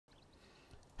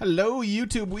Hello,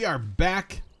 YouTube. We are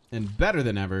back and better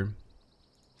than ever.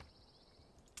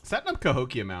 Setting up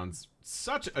Cahokia Mounds.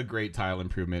 Such a great tile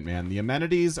improvement, man. The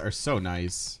amenities are so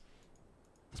nice.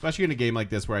 Especially in a game like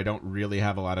this where I don't really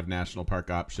have a lot of national park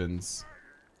options.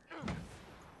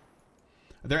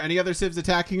 Are there any other civs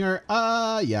attacking her?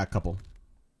 Yeah, a couple.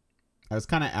 I was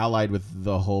kind of allied with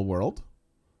the whole world.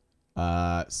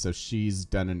 So she's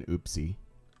done an oopsie.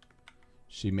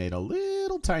 She made a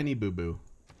little tiny boo-boo.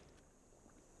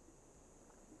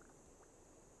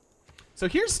 So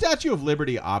here's Statue of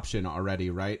Liberty option already,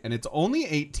 right? And it's only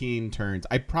 18 turns.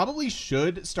 I probably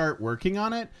should start working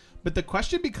on it, but the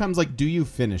question becomes like, do you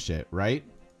finish it, right?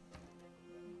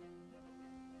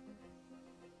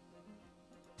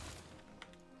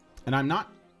 And I'm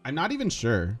not even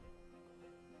sure.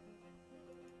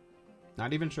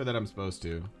 Not even sure that I'm supposed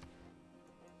to.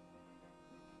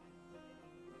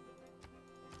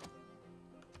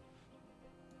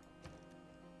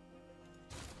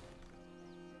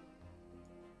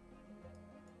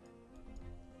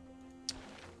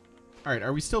 All right,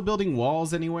 are we still building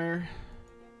walls anywhere?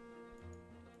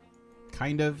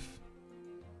 Kind of.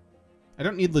 I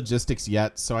don't need logistics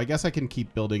yet, so I guess I can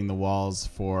keep building the walls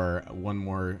for one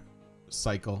more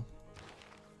cycle.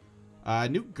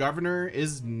 New governor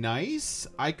is nice.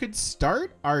 I could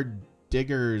start our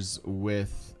diggers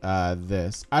with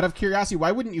this. Out of curiosity,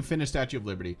 why wouldn't you finish Statue of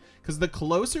Liberty? Because the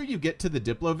closer you get to the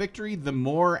Diplo victory, the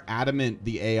more adamant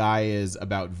the AI is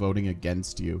about voting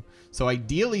against you. So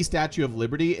ideally, Statue of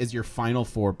Liberty is your final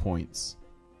 4 points.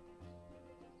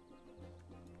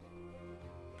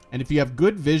 And if you have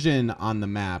good vision on the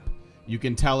map, you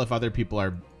can tell if other people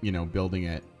are, you know, building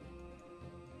it.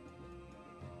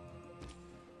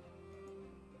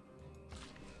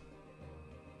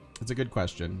 It's a good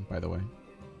question, by the way.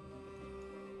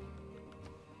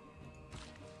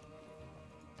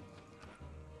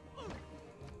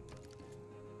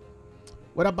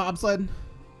 What up, bobsled?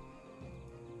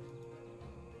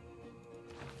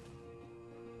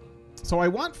 So I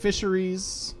want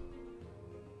fisheries.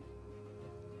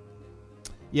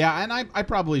 Yeah, and I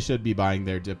probably should be buying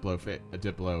their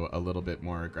Diplo a little bit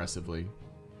more aggressively.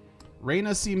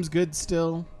 Reina seems good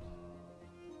still.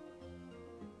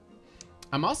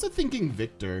 I'm also thinking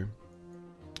Victor.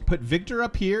 Put Victor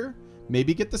up here.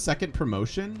 Maybe get the second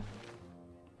promotion.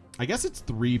 I guess it's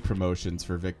 3 promotions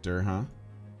for Victor, huh?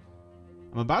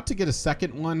 I'm about to get a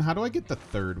second one. How do I get the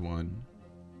third one?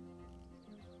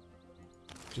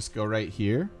 Just go right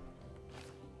here.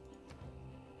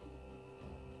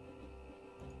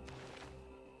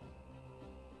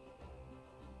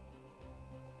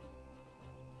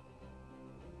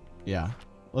 Yeah,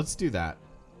 let's do that.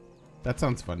 That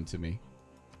sounds fun to me.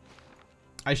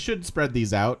 I should spread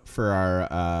these out for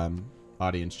our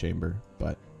audience chamber,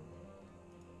 but...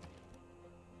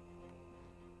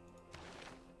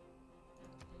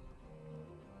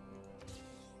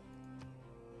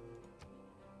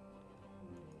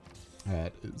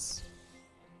 that is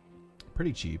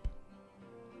pretty cheap.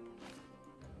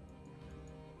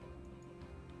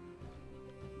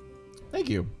 Thank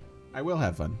you. I will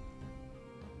have fun.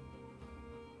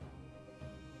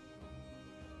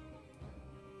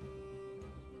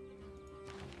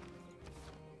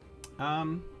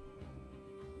 I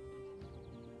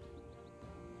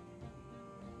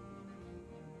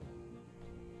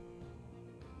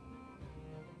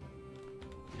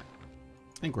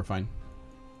think we're fine.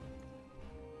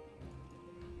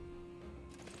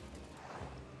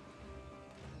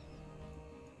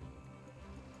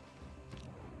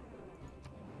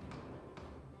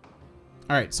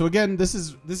 All right, so again, this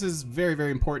is very,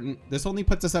 very important. This only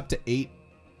puts us up to 8.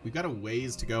 We've got a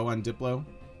ways to go on Diplo,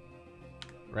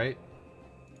 right?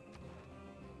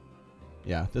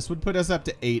 Yeah, this would put us up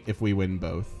to 8 if we win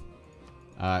both.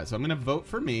 So I'm gonna vote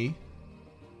for me.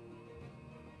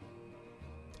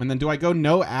 And then do I go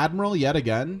no admiral yet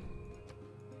again?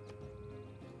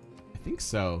 I think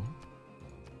so.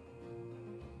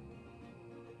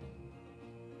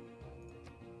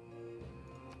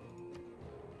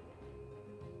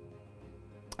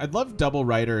 I'd love double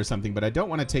writer or something, but I don't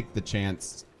want to take the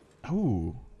chance.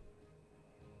 Ooh.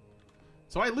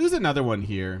 So I lose another one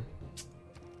here.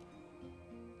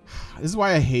 This is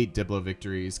why I hate Diplo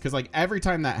victories, because like every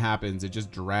time that happens, it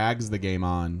just drags the game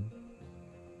on.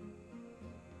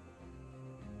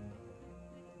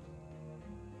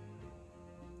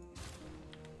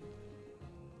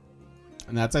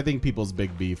 And that's, I think, people's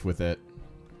big beef with it.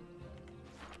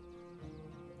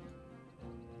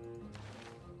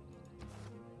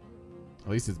 At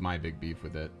least it's my big beef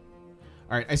with it.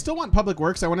 All right, I still want public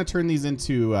works. I want to turn these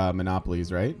into monopolies,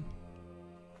 right?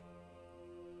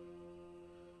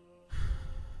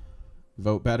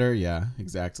 Vote better? Yeah,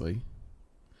 exactly.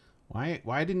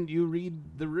 Why didn't you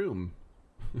read the room?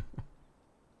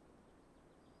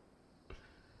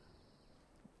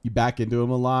 You back into him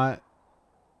a lot?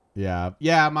 Yeah.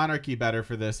 Yeah, monarchy better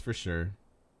for this, for sure.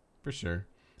 For sure.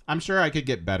 I'm sure I could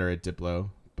get better at Diplo,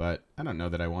 but I don't know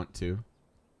that I want to.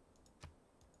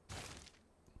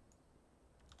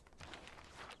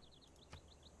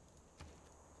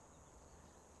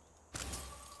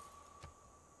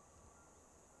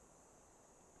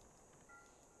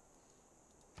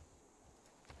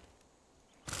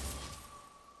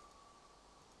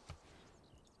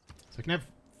 So I can have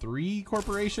 3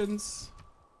 corporations?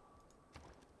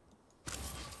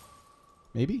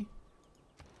 Maybe?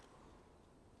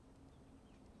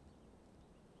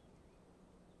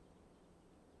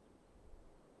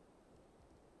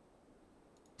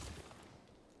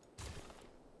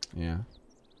 Yeah.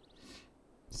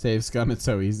 Save scum, it's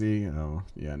so easy. Oh,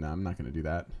 yeah, no, I'm not going to do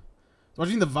that.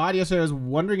 Watching the VOD yesterday, I was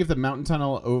wondering if the mountain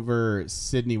tunnel over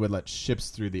Sydney would let ships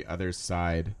through the other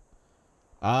side.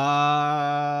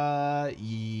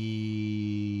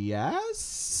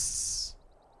 Yes?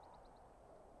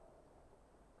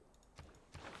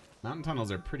 Mountain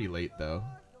tunnels are pretty late, though.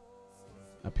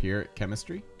 Up here at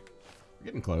chemistry. We're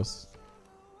getting close.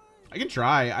 I can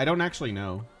try. I don't actually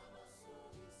know.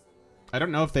 I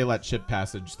don't know if they let ship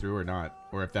passage through or not,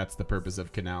 or if that's the purpose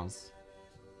of canals.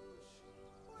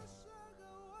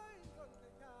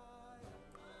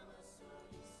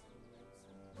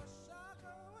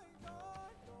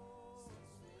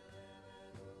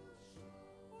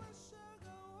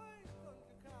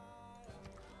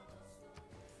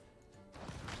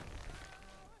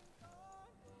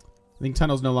 I think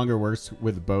tunnels no longer works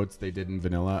with boats they did in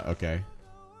vanilla. Okay.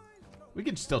 We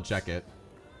can still check it.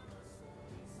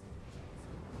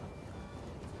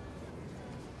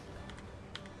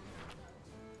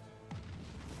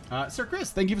 Sir Chris,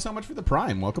 thank you so much for the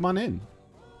Prime. Welcome on in.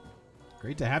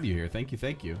 Great to have you here. Thank you,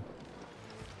 thank you.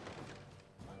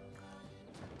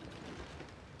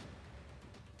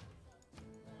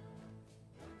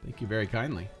 Thank you very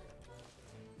kindly.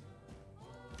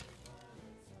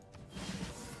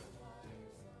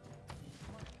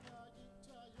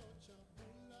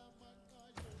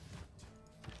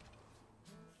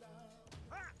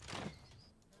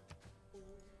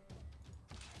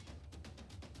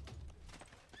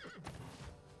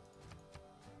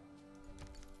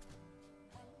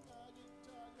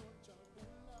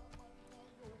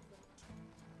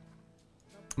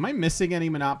 Am I missing any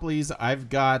monopolies? I've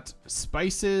got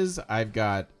spices. I've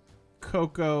got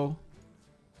cocoa.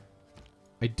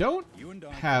 I don't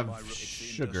have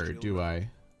sugar, do I?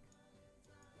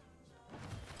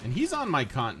 And he's on my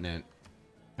continent.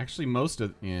 Actually, most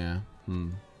of... Yeah.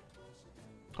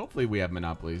 Hopefully we have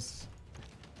monopolies.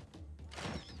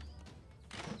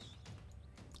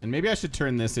 And maybe I should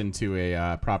turn this into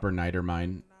a proper niter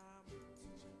mine.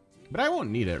 But I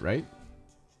won't need it, right?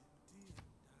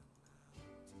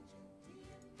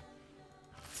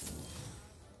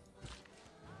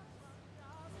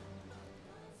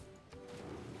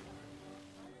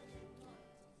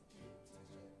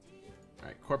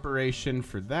 Corporation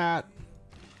for that.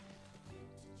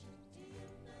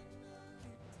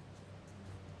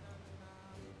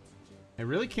 I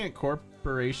really can't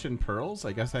corporation pearls.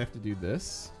 I guess I have to do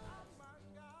this.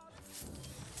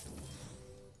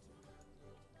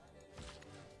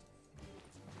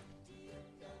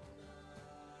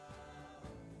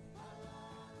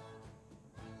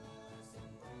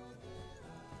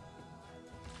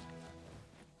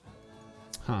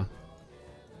 Huh.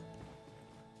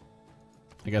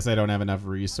 I guess I don't have enough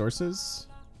resources.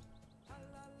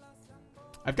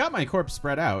 I've got my corp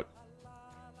spread out.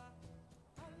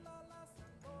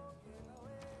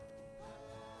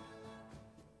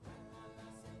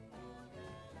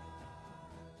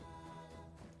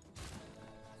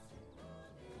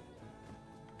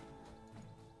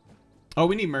 Oh,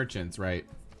 we need merchants, right?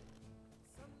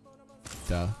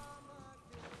 Duh.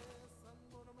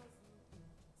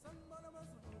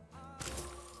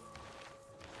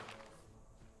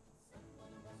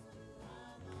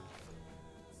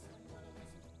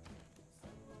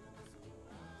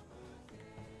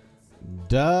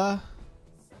 Duh.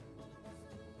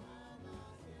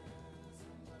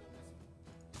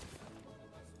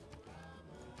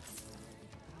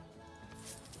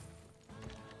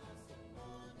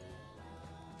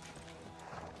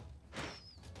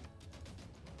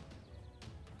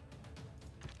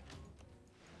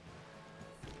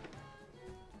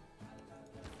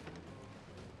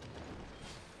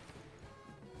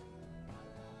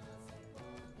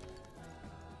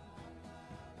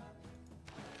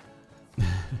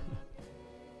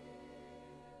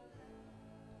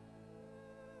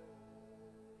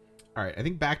 All right, I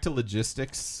think back to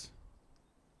logistics.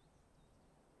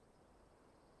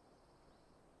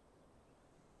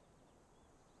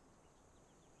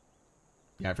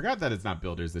 Yeah, I forgot that it's not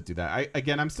builders that do that.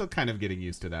 Again, I'm still kind of getting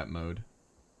used to that mode.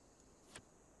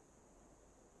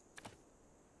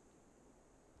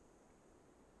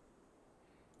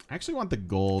 I actually want the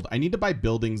gold. I need to buy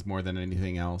buildings more than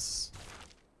anything else.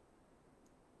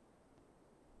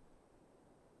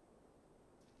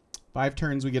 5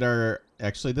 turns, we get our...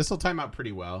 Actually, this will time out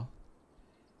pretty well.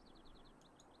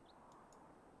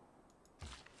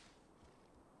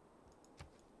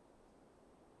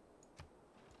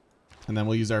 And then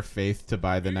we'll use our faith to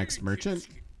buy the next merchant.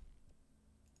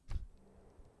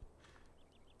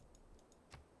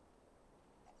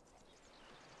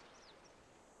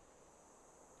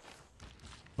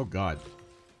 Oh, God.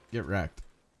 Get wrecked.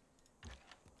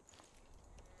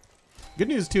 Good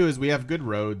news, too, is we have good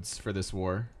roads for this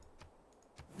war.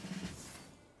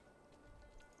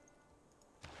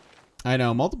 I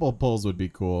know, multiple pulls would be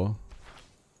cool.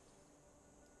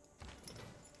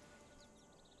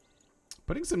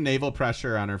 Putting some naval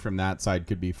pressure on her from that side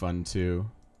could be fun, too.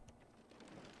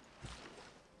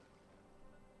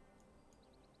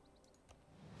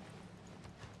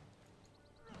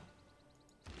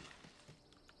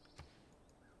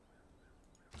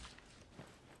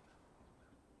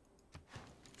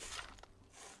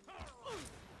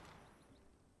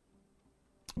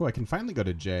 Oh, I can finally go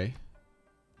to J.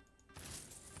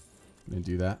 I'm gonna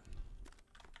do that.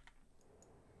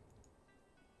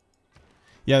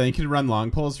 Yeah, then you can run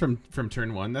long pulls from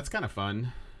turn 1. That's kind of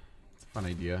fun. It's a fun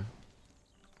idea.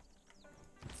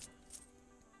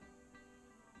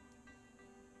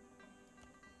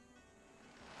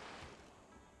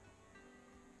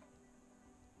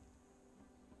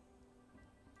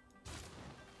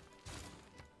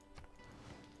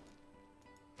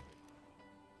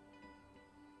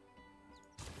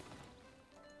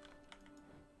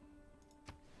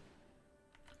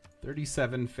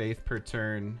 $37 faith per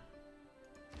turn.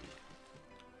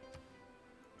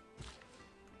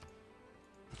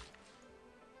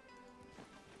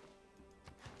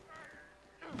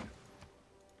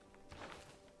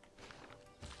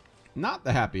 Not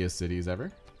the happiest cities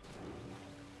ever.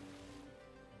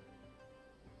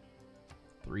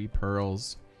 3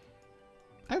 pearls.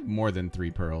 I have more than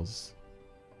 3 pearls.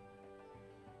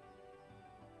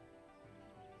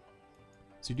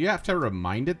 So do you have to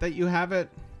remind it that you have it?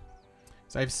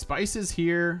 So I have spices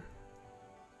here.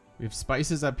 We have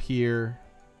spices up here.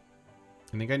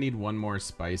 I think I need 1 more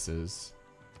spices.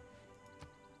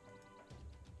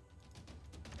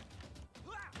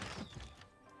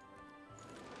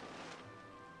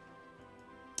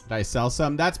 Did I sell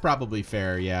some? That's probably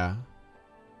fair, yeah.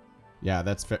 Yeah,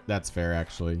 that's fair,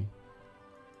 actually.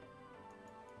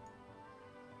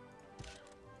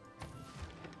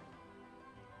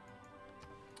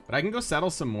 But I can go settle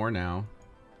some more now.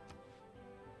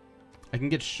 I can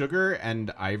get sugar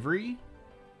and ivory.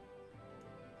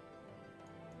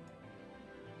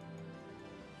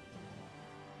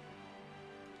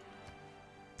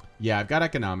 Yeah, I've got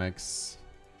economics.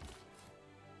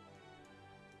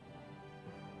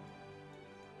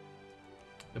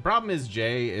 The problem is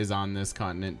Jay is on this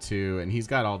continent too, and he's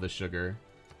got all the sugar.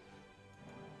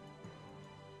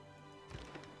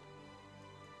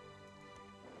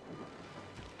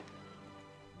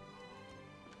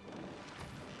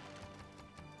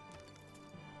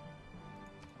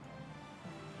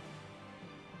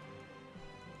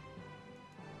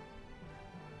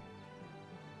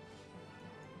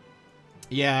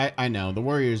 Yeah, I know. The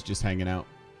warrior's just hanging out.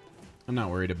 I'm not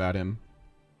worried about him.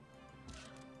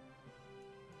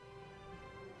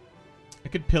 I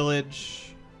could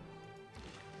pillage.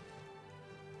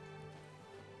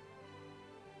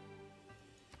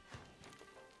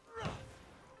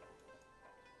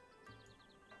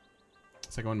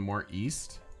 It's like going more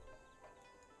east.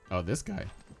 Oh, this guy.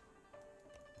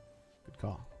 Good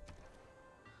call.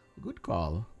 Good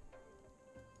call.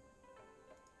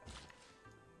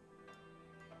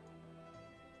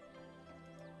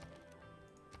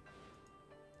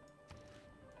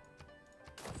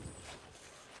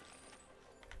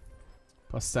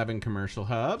 +7 commercial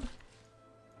hub.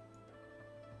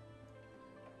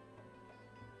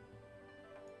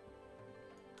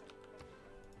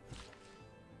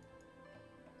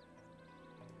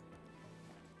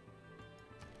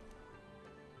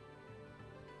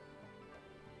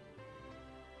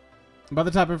 About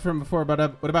the topic from before, what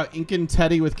about Incan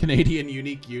Teddy with Canadian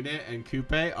unique unit and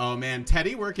Coupe? Oh man,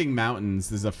 Teddy working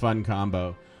mountains is a fun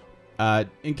combo.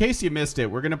 In case you missed it,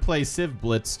 we're gonna play Civ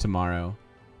Blitz tomorrow.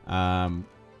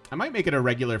 I might make it a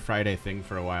regular Friday thing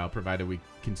for a while, provided we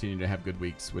continue to have good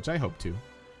weeks, which I hope to.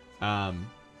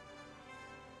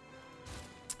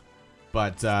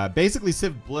 But basically,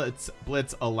 Civ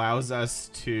Blitz allows us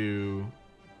to...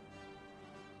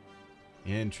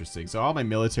 Interesting. So all my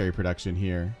military production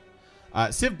here.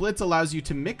 Civ Blitz allows you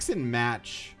to mix and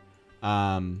match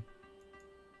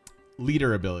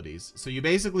leader abilities. So you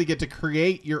basically get to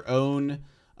create your own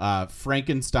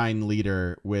Frankenstein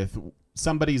leader with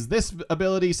somebody's this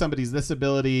ability, somebody's this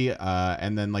ability,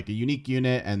 and then like a unique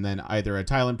unit, and then either a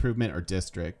tile improvement or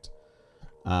district.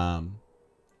 And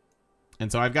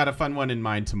so I've got a fun one in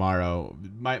mind tomorrow.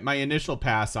 My initial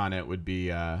pass on it would be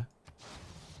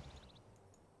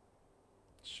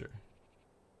sure.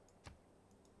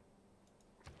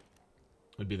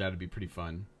 That'd be pretty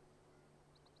fun.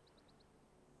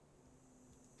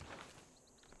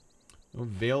 No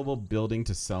available building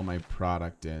to sell my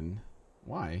product in.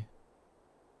 Why?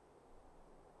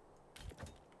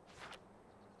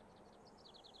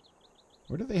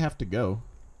 Where do they have to go?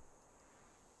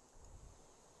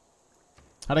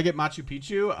 How'd I get Machu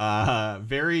Picchu?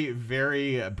 Very,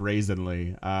 very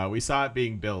brazenly. We saw it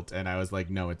being built, and I was like,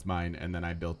 no, it's mine. And then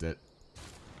I built it.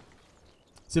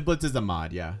 Civ Blitz is a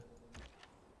mod, yeah.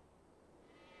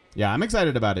 Yeah, I'm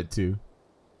excited about it, too.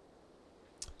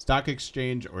 Stock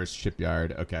exchange or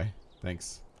shipyard. Okay,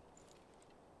 thanks.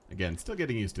 Again, still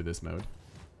getting used to this mode.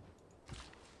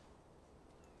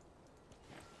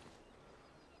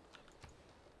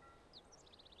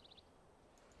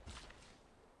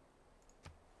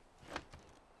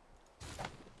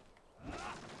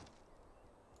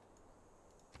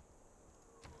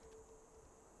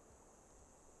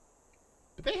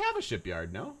 But they have a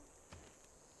shipyard, no?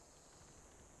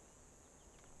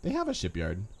 They have a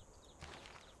shipyard.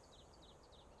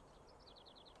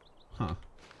 Huh.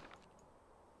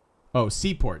 Oh,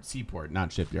 seaport,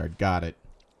 not shipyard. Got it.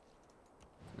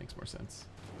 Makes more sense.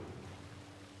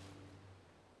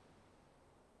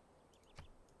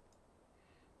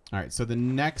 All right, so the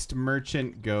next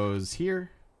merchant goes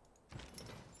here.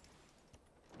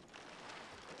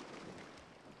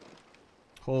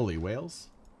 Holy whales.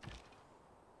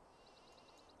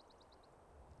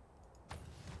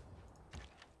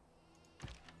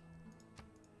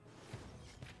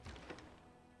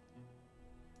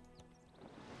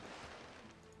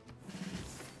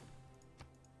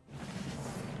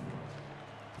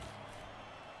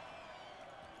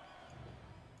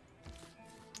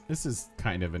 This is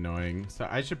kind of annoying. So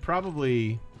I should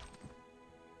probably...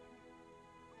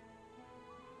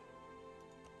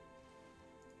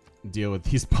 deal with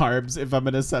these barbs if I'm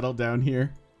going to settle down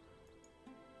here.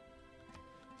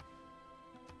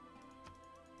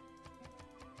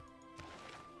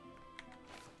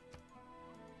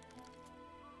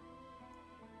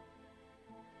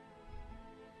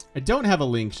 I don't have a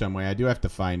link, Shumway. I do have to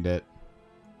find it.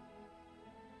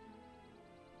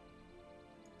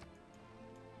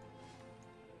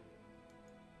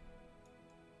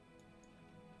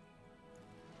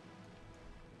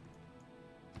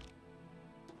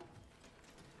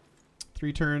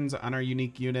 Three turns on our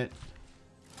unique unit.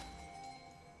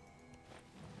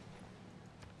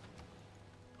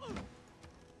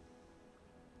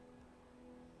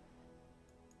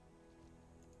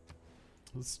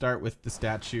 Let's start with the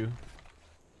statue.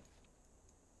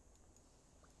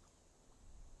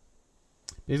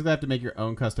 Basically, I have to make your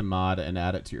own custom mod and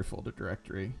add it to your folder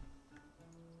directory.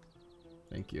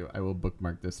 Thank you. I will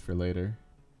bookmark this for later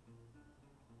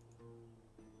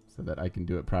so that I can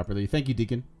do it properly. Thank you,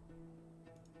 Deacon.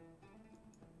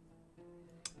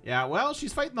 Yeah, well,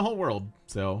 she's fighting the whole world,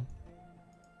 so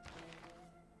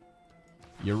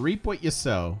you reap what you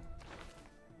sow.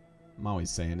 I'm always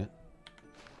saying it.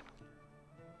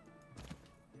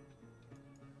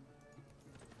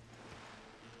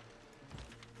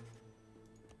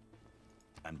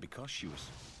 And because she was...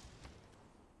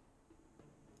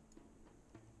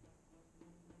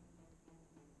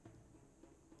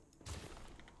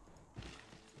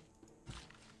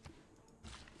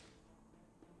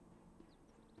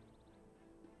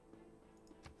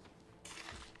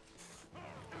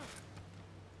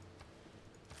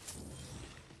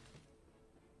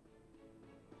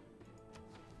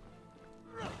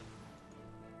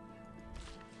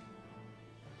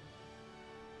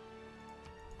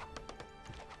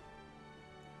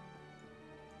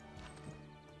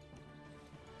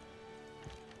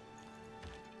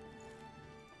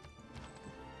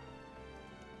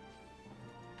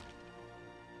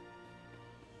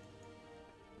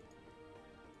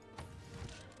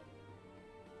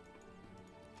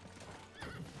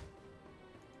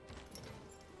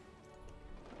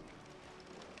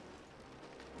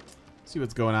 See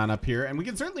what's going on up here. And we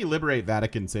can certainly liberate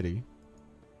Vatican City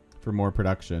for more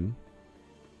production.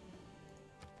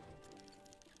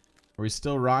 Are we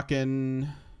still rocking?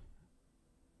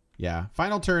 Yeah.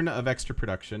 Final turn of extra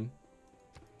production.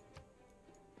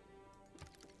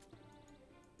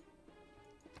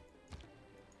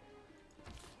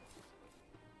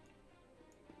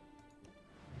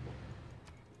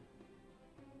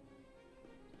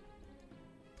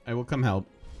 I will come help.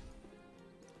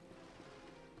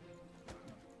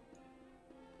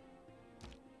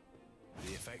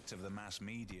 The effect of the mass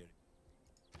media.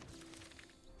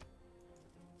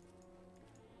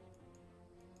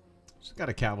 Just got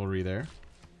a cavalry there.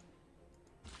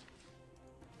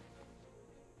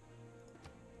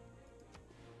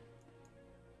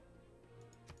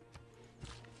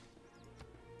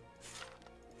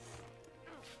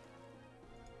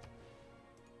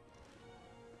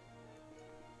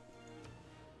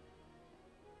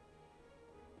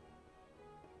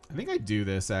 I think I do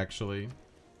this actually.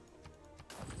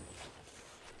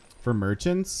 For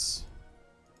merchants.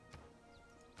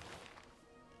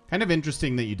 Kind of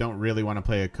interesting that you don't really want to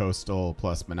play a coastal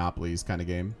plus monopolies kind of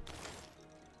game.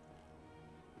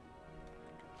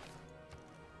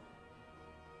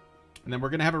 And then we're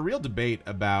going to have a real debate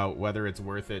about whether it's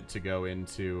worth it to go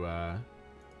into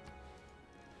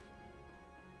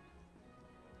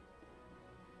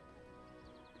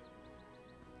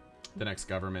the next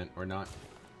government or not.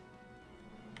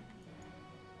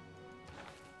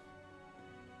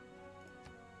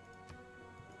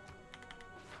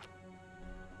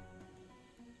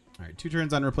 All right, 2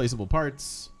 turns on replaceable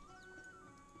parts.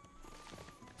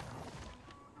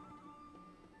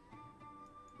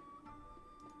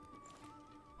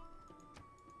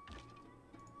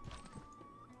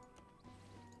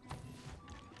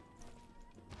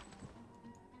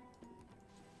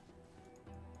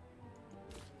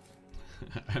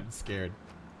 I'm scared.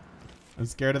 I'm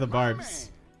scared of the barbs.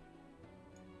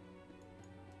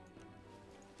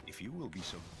 If you will be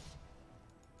so.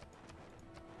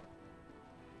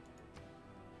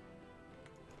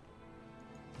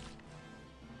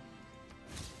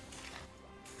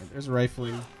 There's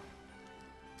rifling.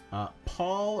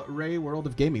 Paul Ray, World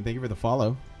of Gaming. Thank you for the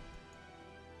follow.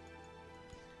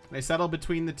 Can I settle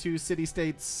between the 2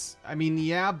 city-states? I mean,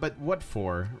 yeah, but what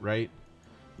for, right?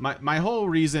 My whole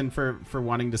reason for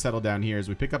wanting to settle down here is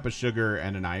we pick up a sugar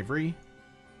and an ivory.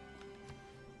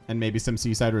 And maybe some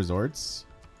seaside resorts.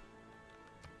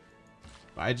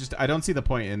 I don't see the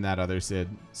point in that other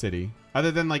city.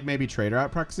 Other than, like, maybe trade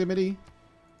route proximity.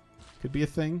 Could be a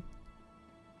thing.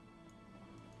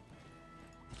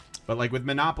 But like with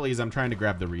monopolies, I'm trying to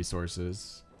grab the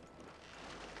resources.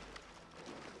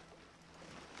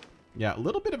 Yeah, a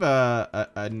little bit of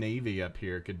a navy up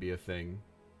here could be a thing.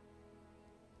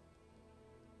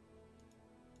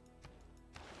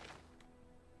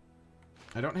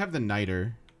 I don't have the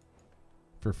niter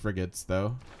for frigates,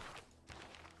 though.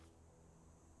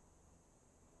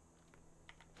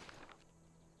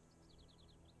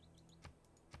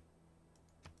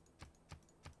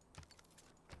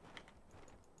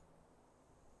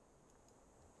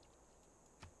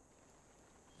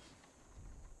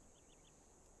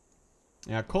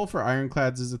 Yeah, coal for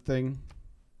ironclads is a thing.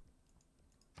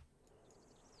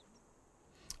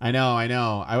 I know.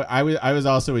 I was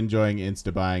also enjoying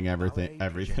insta buying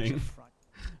everything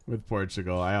with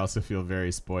Portugal. I also feel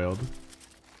very spoiled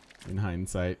in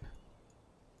hindsight.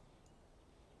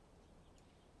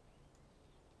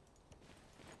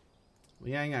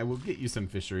 Liang, I will get you some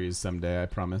fisheries someday, I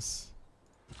promise.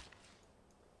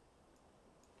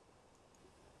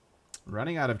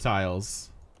 Running out of tiles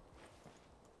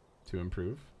to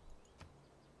improve.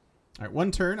 All right,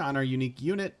 1 turn on our unique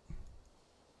unit.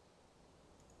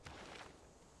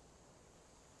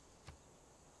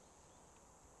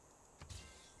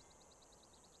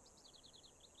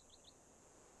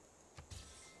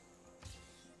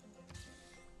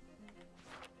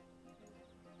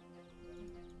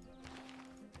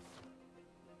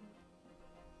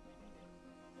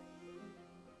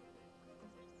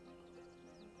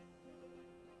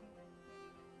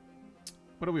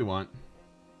 What do we want?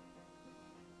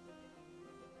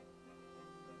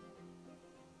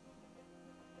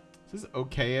 This is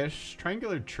okay-ish.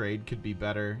 Triangular trade could be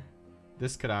better.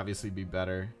 This could obviously be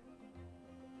better.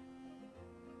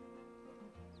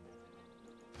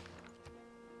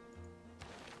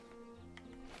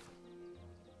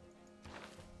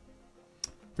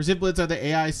 For Civ Blitz, are the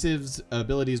AI Civ's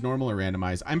abilities normal or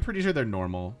randomized? I'm pretty sure they're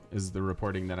normal, is the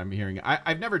reporting that I'm hearing.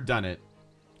 I've never done it,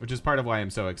 which is part of why I'm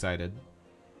so excited.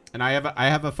 And I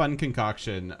have a fun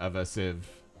concoction of a Civ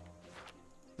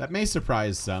that may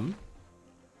surprise some.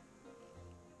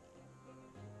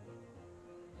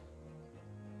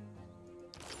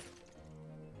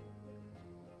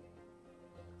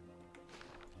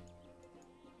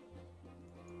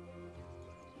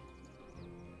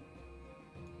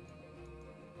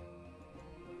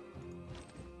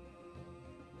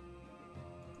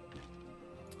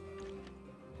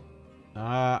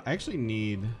 I actually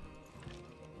need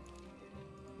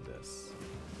this.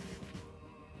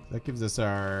 That gives us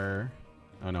our...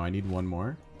 Oh no, I need one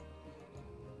more.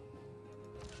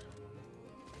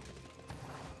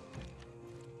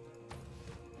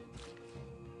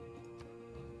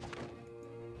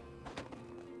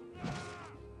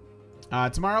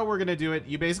 Tomorrow we're going to do it.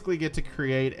 You basically get to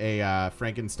create a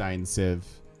Frankenstein sieve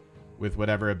with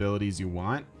whatever abilities you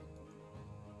want.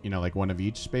 You know, like one of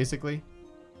each, basically.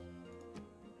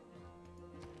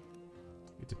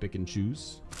 Get to pick and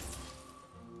choose.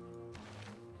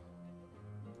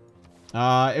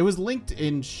 It was linked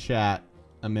in chat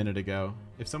a minute ago.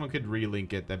 If someone could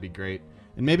relink it, that'd be great.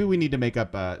 And maybe we need to make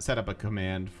up set up a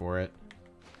command for it.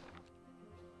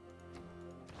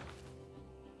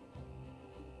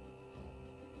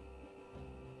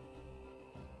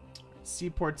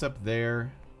 Seaport's up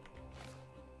there.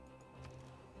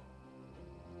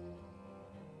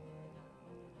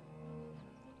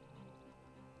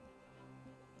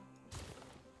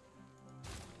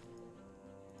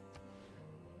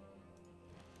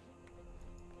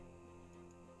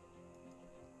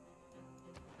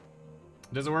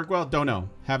 Does it work well? Don't know.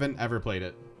 Haven't ever played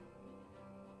it.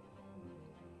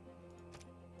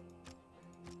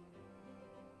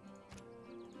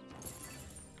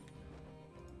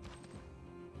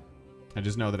 I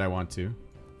just know that I want to.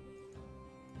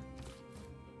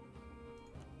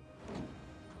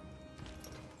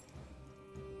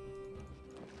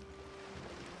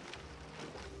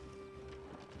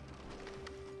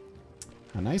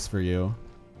 How nice for you.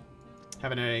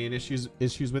 Having any issues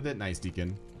with it? Nice,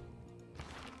 Deacon.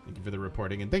 Thank you for the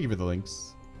reporting and thank you for the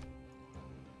links.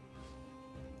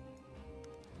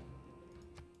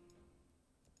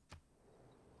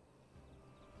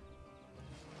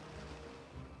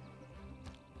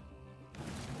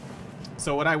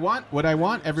 So what I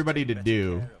want everybody to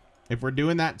do, if we're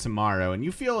doing that tomorrow and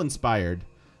you feel inspired,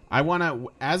 I want to,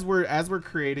 as we're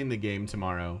creating the game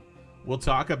tomorrow, we'll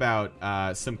talk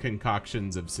about some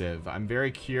concoctions of Civ. I'm very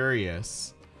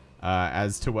curious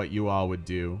as to what you all would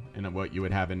do and what you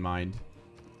would have in mind.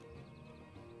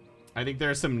 I think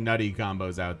there are some nutty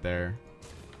combos out there.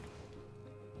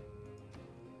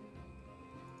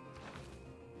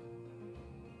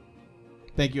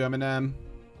 Thank you, Eminem.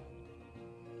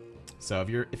 So if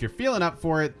you're feeling up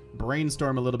for it,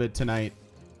 brainstorm a little bit tonight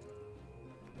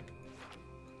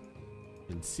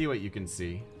and see what you can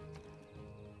see.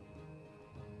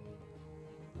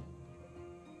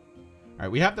 All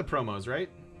right, we have the promos, right?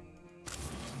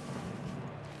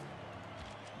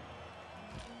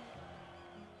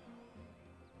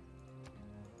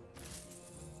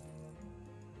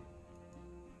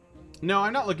 No,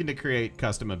 I'm not looking to create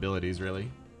custom abilities,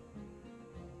 really.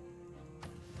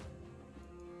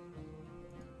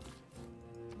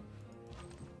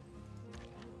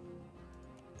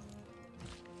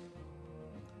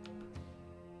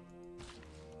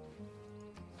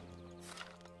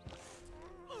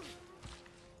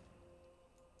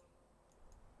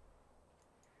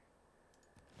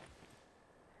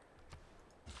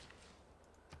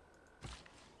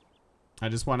 I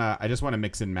just wanna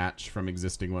mix and match from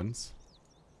existing ones.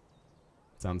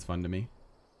 Sounds fun to me.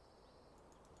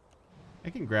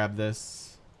 I can grab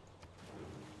this.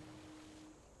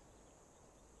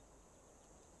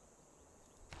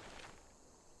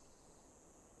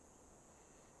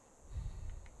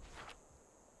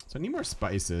 So I need more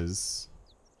spices.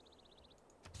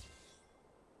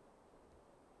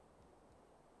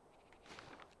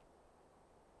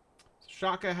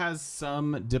 Shaka has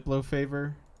some Diplo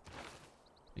favor.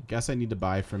 I guess I need to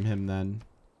buy from him then.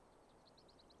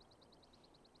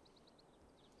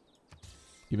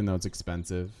 Even though it's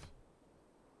expensive.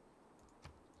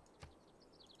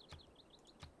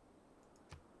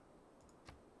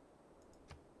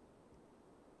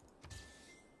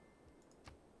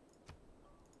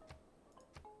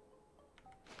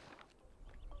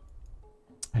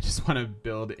 I just want to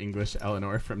build English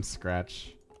Eleanor from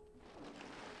scratch.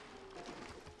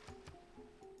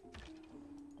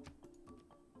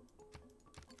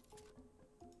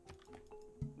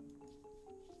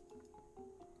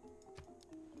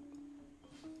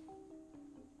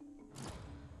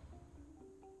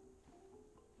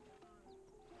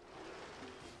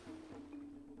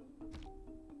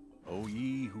 O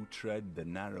ye who tread the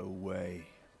narrow way,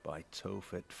 by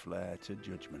Tophet flare to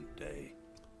judgment day.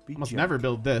 Be Almost never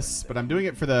build this, but I'm doing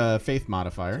it for the faith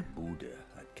modifier. Buddha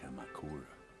at Kamakura.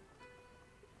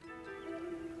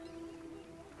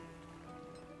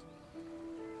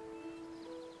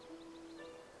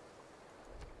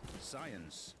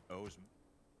 Science owes.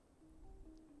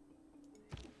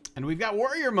 And we've got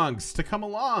warrior monks to come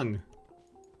along.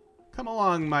 Come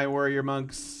along, my warrior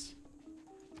monks.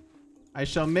 I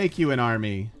shall make you an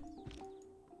army.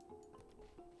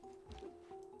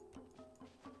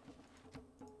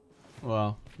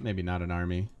 Well, maybe not an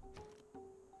army.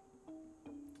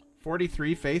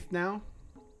 43 faith now.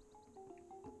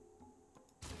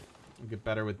 I'll get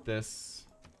better with this.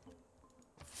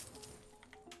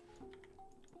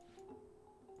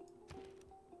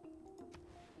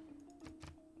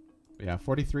 Yeah,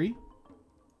 43.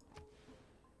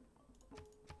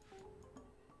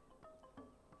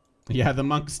 Yeah, the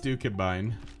monks do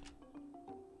combine.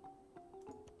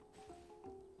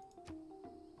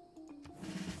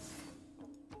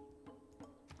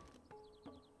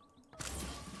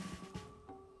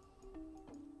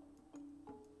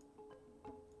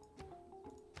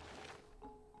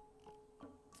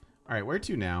 All right, where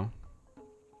to now?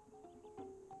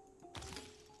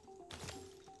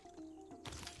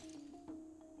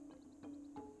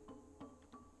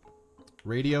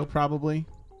 Radio, probably.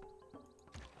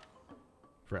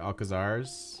 For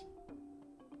Alcazar's.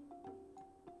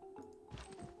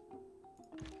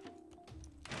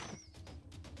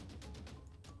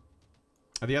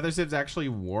 Are the other civs actually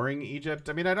warring Egypt?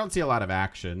 I mean, I don't see a lot of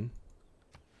action.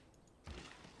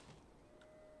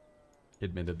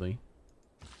 Admittedly.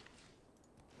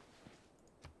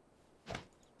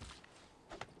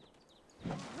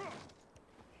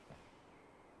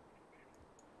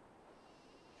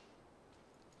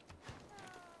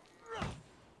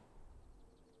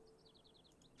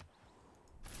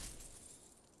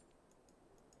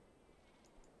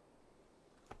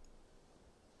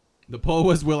 The poll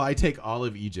was, will I take all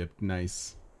of Egypt?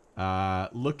 Nice.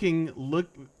 8-ball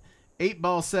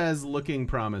says looking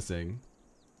promising.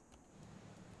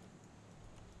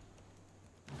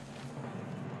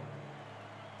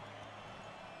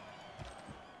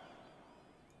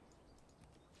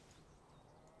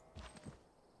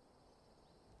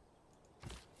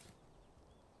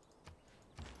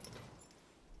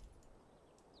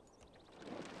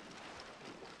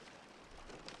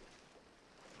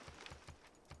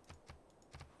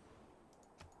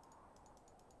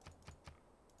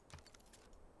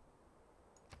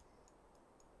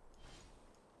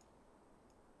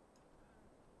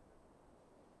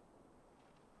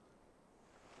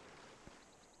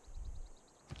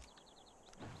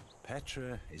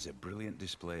 Petra is a brilliant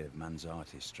display of man's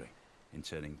artistry in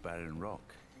turning barren rock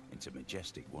into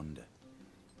majestic wonder.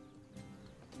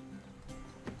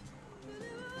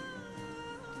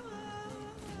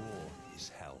 War is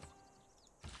hell.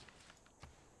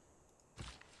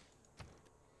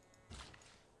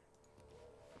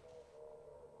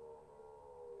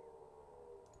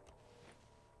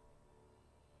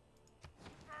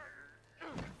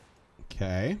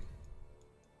 Okay.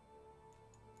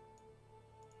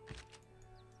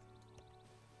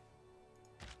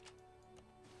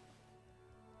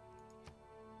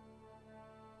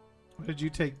 What did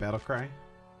you take, Battlecry?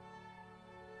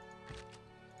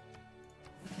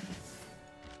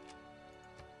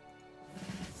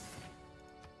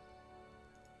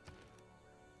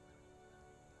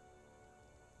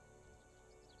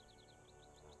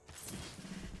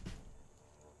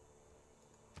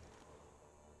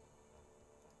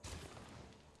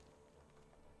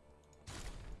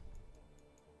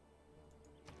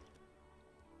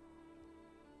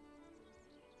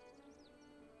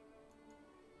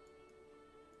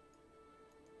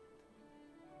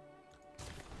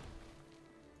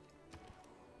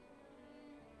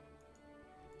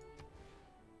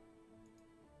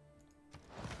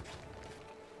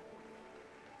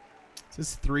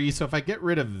 This is 3, so if I get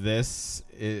rid of this,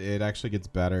 it actually gets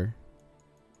better.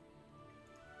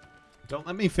 Don't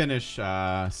let me finish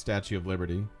Statue of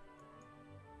Liberty.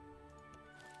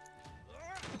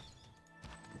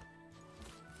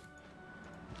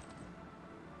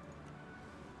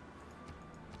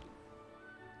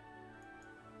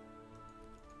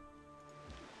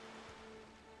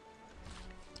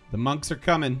 The monks are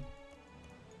coming.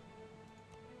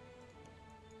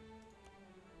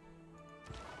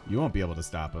 You won't be able to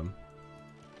stop him.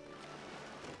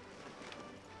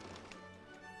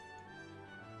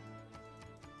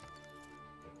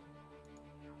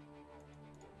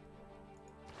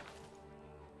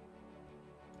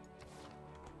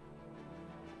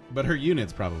 But her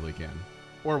units probably can.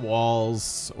 Or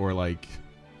walls, or like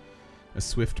a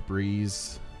swift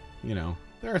breeze. You know,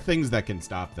 there are things that can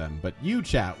stop them, but you,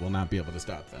 chat, will not be able to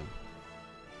stop them.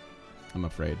 I'm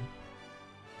afraid.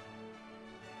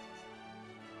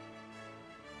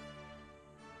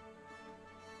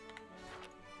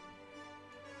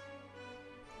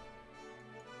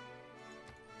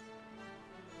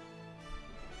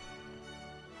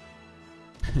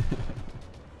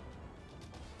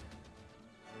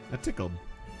 That tickled.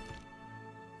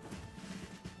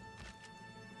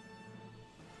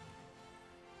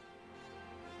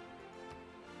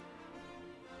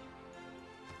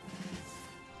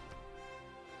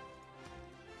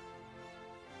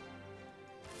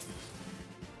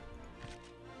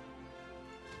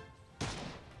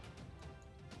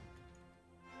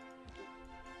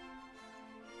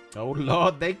 Oh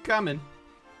Lord, they coming.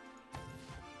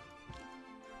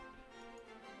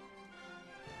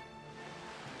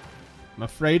 I'm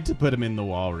afraid to put him in the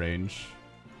wall range.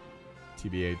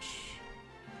 TBH.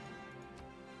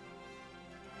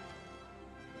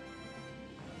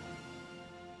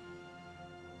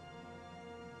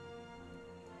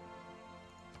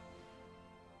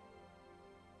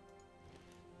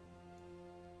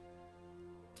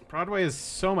 Broadway is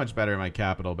so much better in my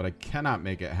capital, but I cannot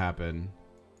make it happen.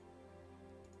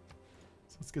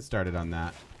 So let's get started on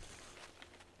that.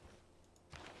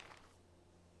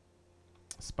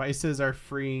 Spices are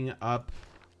freeing up.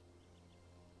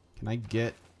 Can I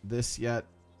get this yet?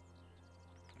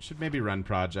 Should maybe run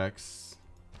projects.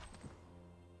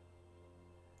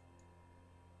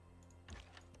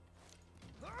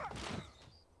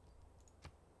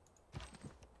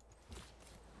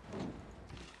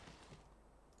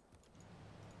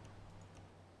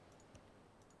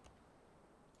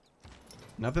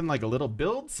 Nothing like a little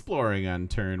build exploring on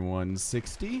turn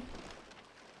 160.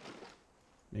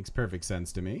 Makes perfect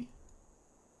sense to me.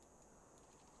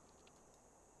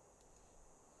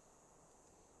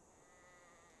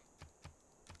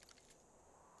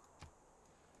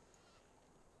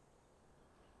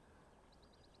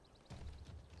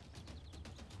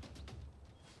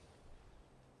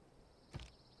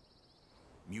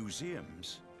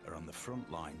 Museums are on the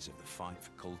front lines of the fight for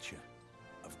culture,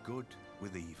 of good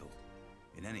with evil.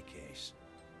 In any case,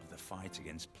 of the fight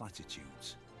against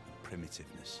platitudes and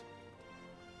primitiveness.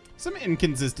 Some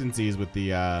inconsistencies with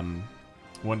the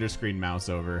Wonder Screen mouse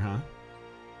over, huh?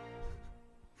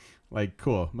 Like,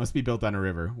 cool. Must be built on a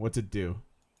river. What's it do?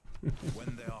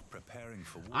 When they are preparing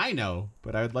for war. I know,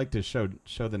 but I would like to show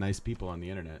the nice people on the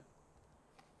internet.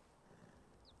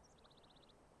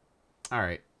 All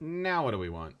right, now what do we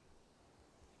want?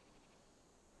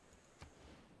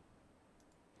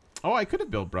 Oh, I could have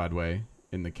built Broadway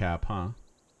in the cap, huh?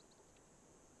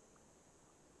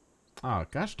 Oh,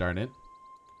 gosh darn it.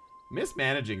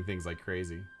 Mismanaging things like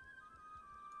crazy.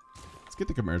 Let's get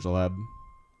the commercial hub.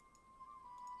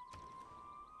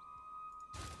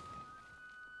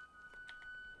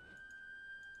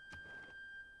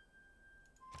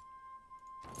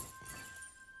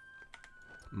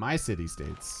 My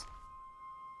city-states.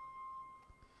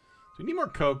 Do we need more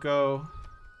cocoa?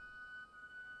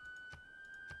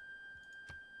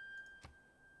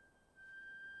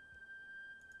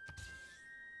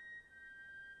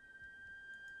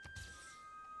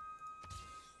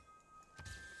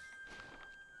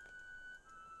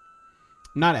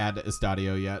 Not add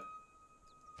Estadio yet,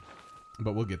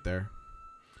 but we'll get there.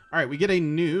 All right, we get a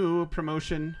new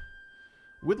promotion.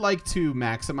 Would like to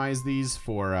maximize these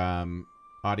for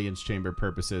audience chamber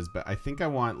purposes, but I think I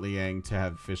want Liang to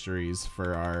have fisheries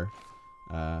for our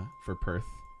for Perth.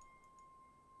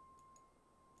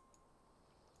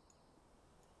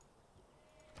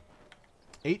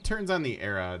 Eight turns on the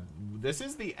era. This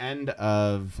is the end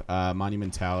of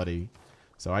monumentality,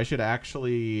 so I should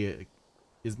actually.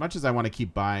 As much as I want to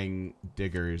keep buying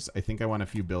diggers, I think I want a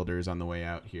few builders on the way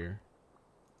out here.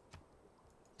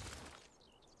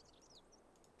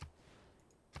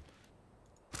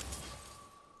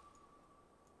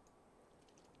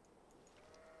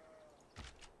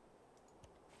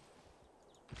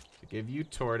 I give you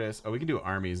tortoise. Oh, we can do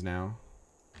armies now.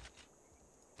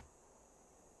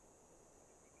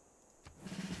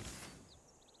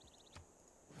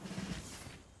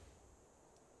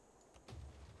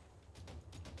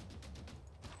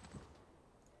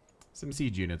 Some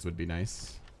siege units would be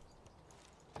nice.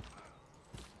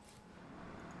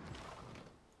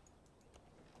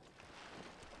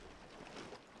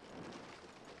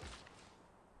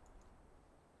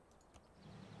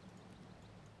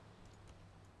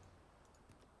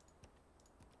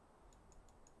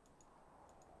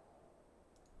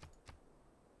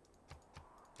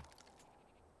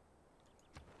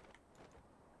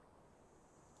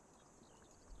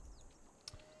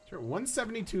 Sure,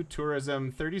 172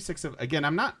 tourism, 36 of again,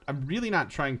 I'm really not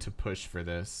trying to push for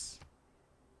this.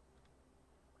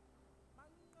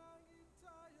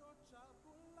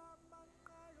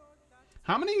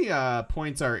 How many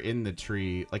points are in the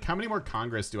tree? Like how many more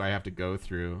Congress do I have to go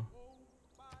through?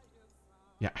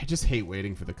 Yeah, I just hate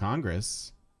waiting for the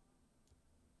Congress.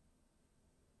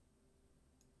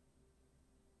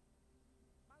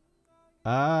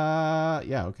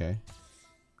 Yeah, okay.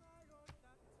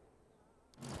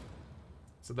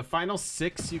 So the final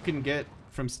 6 you can get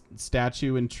from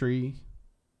statue and tree.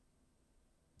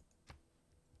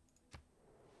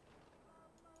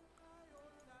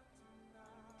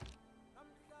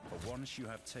 But once you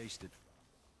have tasted...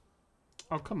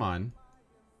 Oh, come on.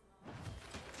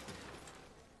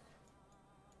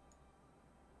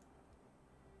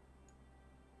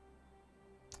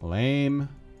 Lame.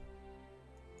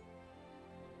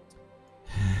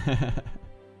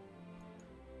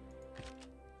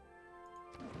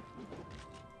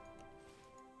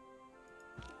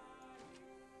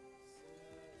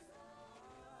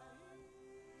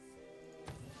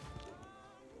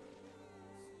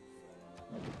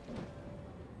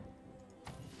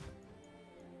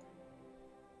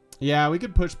 Yeah, we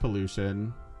could push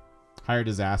pollution. Higher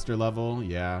disaster level,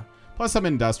 yeah. Plus some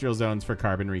industrial zones for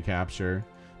carbon recapture.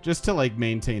 Just to, like,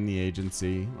 maintain the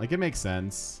agency. Like, it makes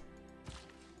sense.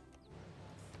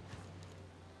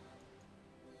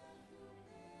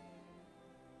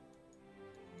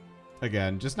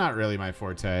 Again, just not really my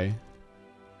forte.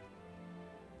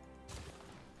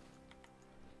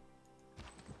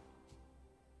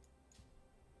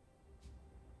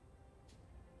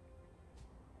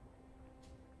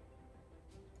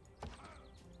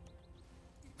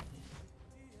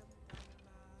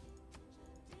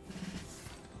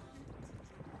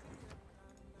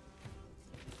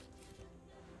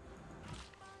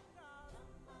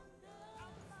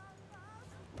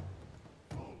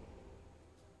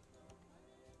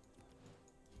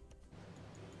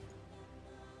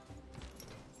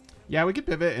 Yeah, we could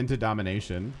pivot into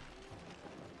domination.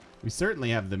 We certainly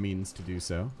have the means to do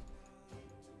so.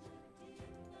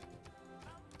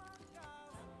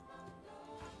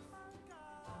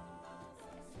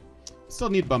 Still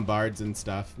need bombards and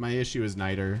stuff. My issue is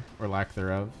niter, or lack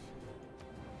thereof.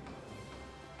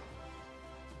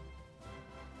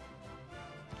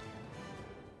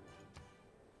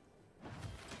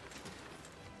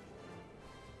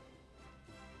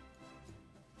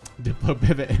 Diplo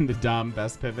pivot into Dom,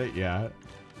 best pivot, yeah.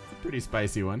 It's a pretty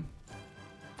spicy one.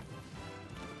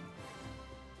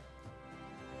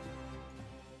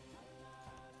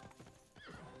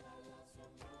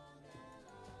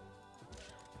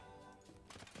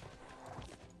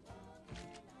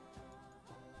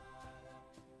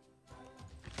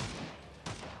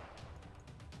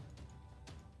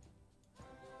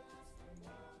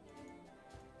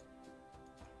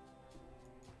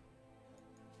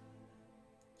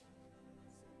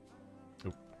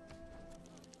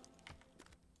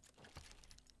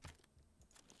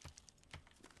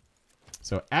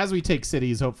 So as we take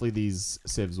cities, hopefully these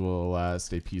civs will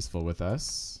stay peaceful with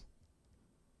us.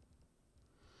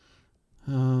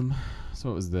 So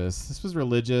what was this? This was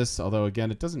religious, although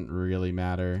again, it doesn't really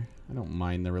matter. I don't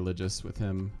mind the religious with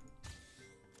him.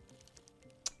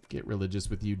 Get religious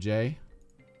with you, Jay.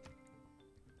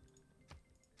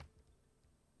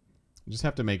 I just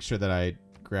have to make sure that I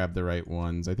grab the right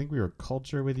ones. I think we were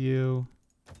culture with you.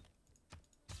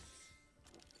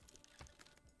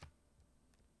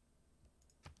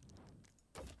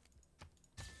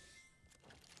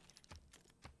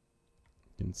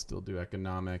 Can still do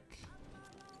economic.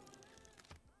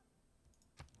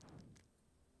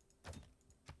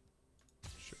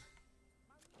 Sure.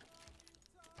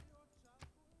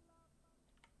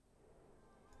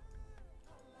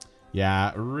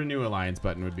 Yeah, a renew alliance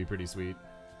button would be pretty sweet.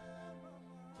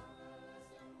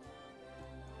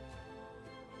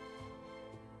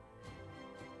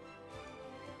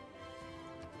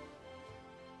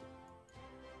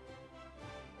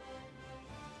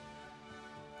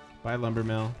 Buy lumber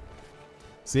mill.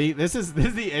 See, this is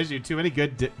the issue. Too many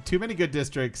good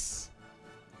districts.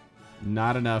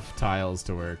 Not enough tiles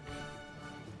to work.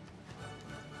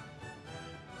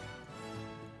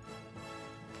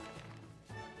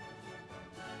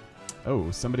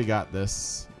 Oh, somebody got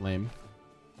this. Lame.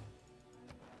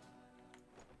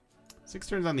 6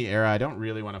 turns on the era. I don't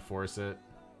really want to force it.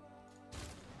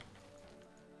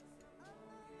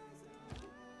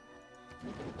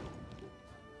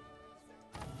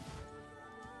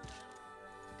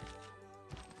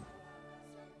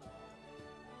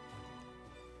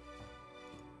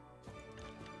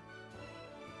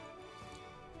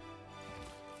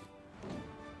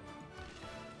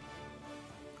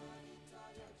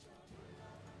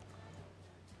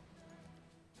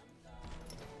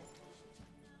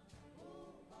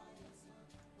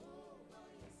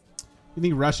 You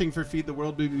think rushing for Feed the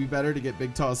World would be better to get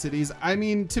big, tall cities? I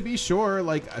mean, to be sure,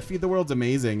 like, Feed the World's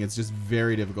amazing. It's just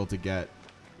very difficult to get.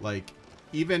 Like,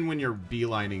 even when you're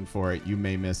beelining for it, you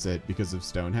may miss it because of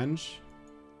Stonehenge.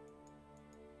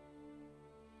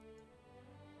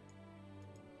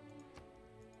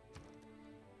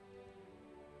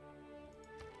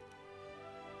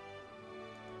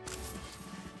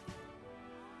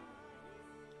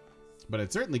 But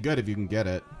it's certainly good if you can get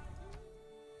it.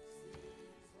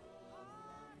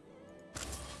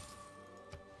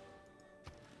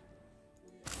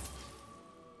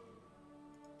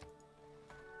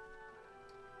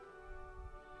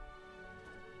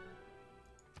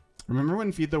 Remember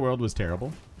when Feed the World was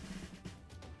terrible?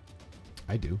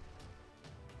 I do.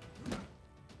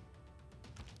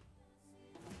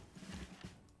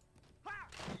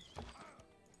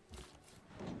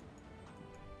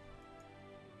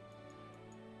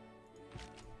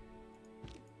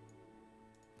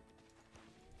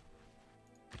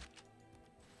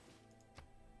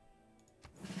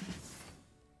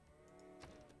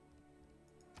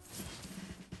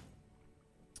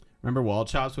 Remember wall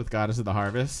chops with Goddess of the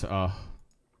Harvest? Oh,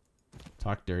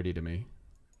 talk dirty to me.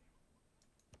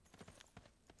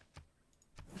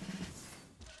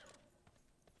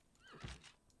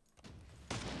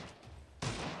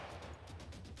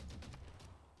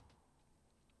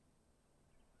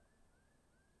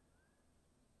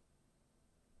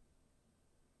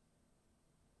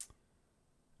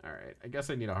 All right, I guess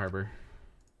I need a harbor.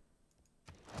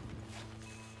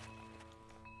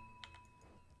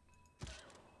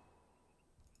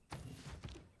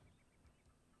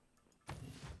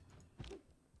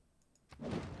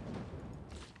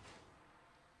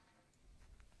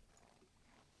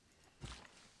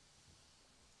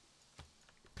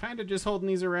 Kind of just holding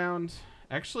these around.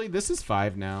 Actually, this is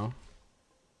 5 now.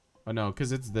 Oh no,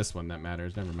 because it's this one that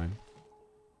matters. Never mind.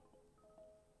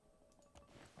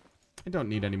 I don't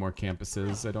need any more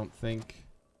campuses, I don't think.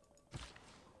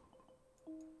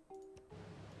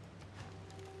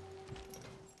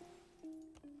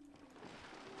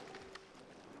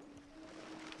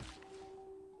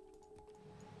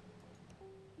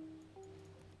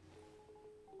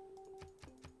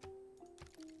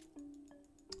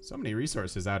 So many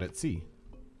resources out at sea.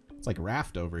 It's like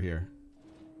raft over here.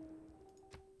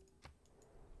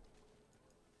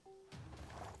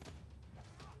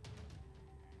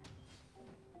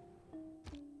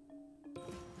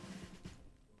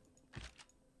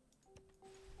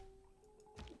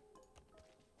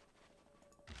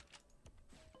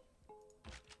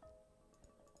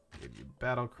 Give you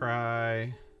battle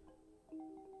cry.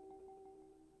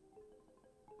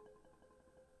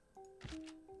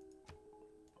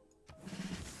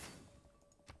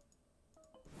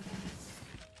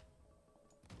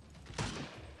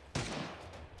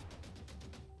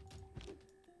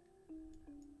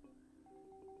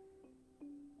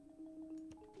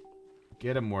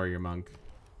 Get him, warrior monk.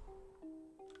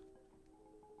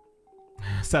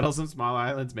 Settle some small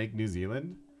islands, make New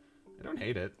Zealand. I don't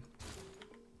hate it.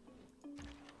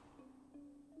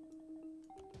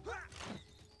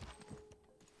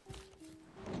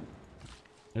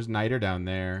 There's Niter down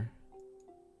there,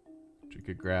 which we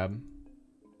could grab.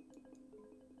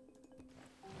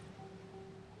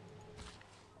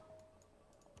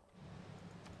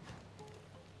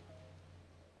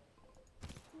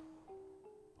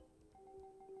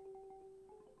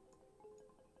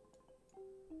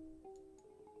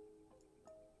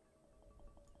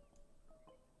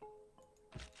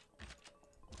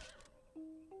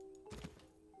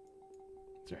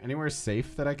 Is there anywhere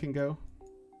safe that I can go?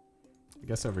 I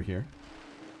guess over here.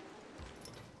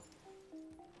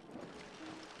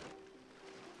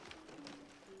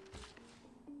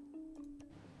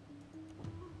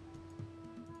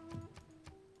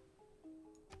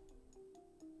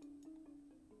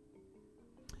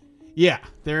 Yeah,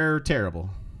 they're terrible.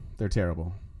 They're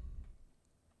terrible.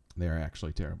 They are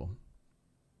actually terrible.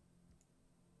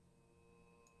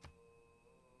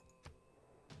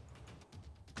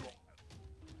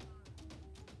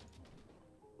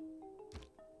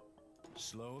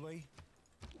 Slowly.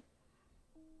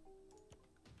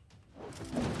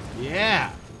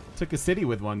 Yeah. Took a city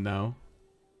with one, though.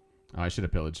 Oh, I should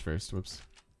have pillaged first. Whoops.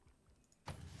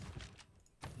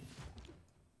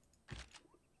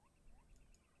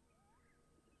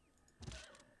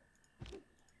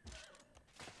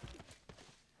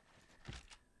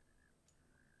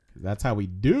 That's how we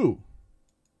do.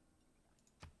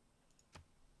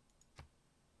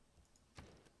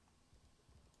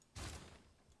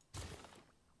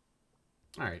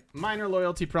 All right, minor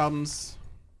loyalty problems.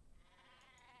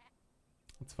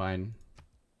 That's fine.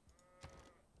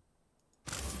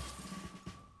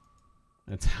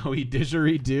 That's how we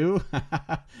didgeridoo.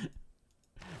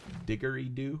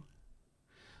 Diggeridoo.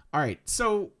 All right,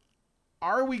 so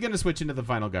are we going to switch into the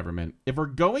final government? If we're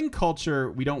going culture,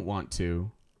 we don't want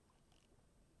to.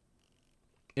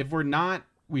 If we're not,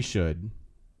 we should.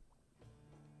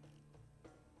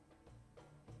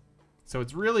 So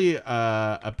it's really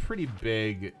a pretty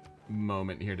big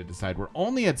moment here to decide. We're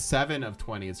only at 7 of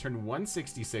 20. It's turned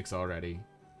 166 already.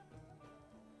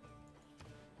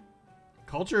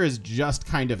 Culture is just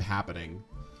kind of happening.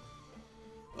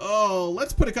 Oh,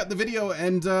 let's put a cut in the video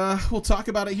and we'll talk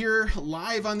about it here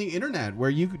live on the internet where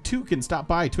you too can stop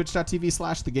by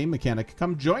twitch.tv/thegamemechanic.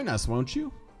 Come join us, won't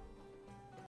you?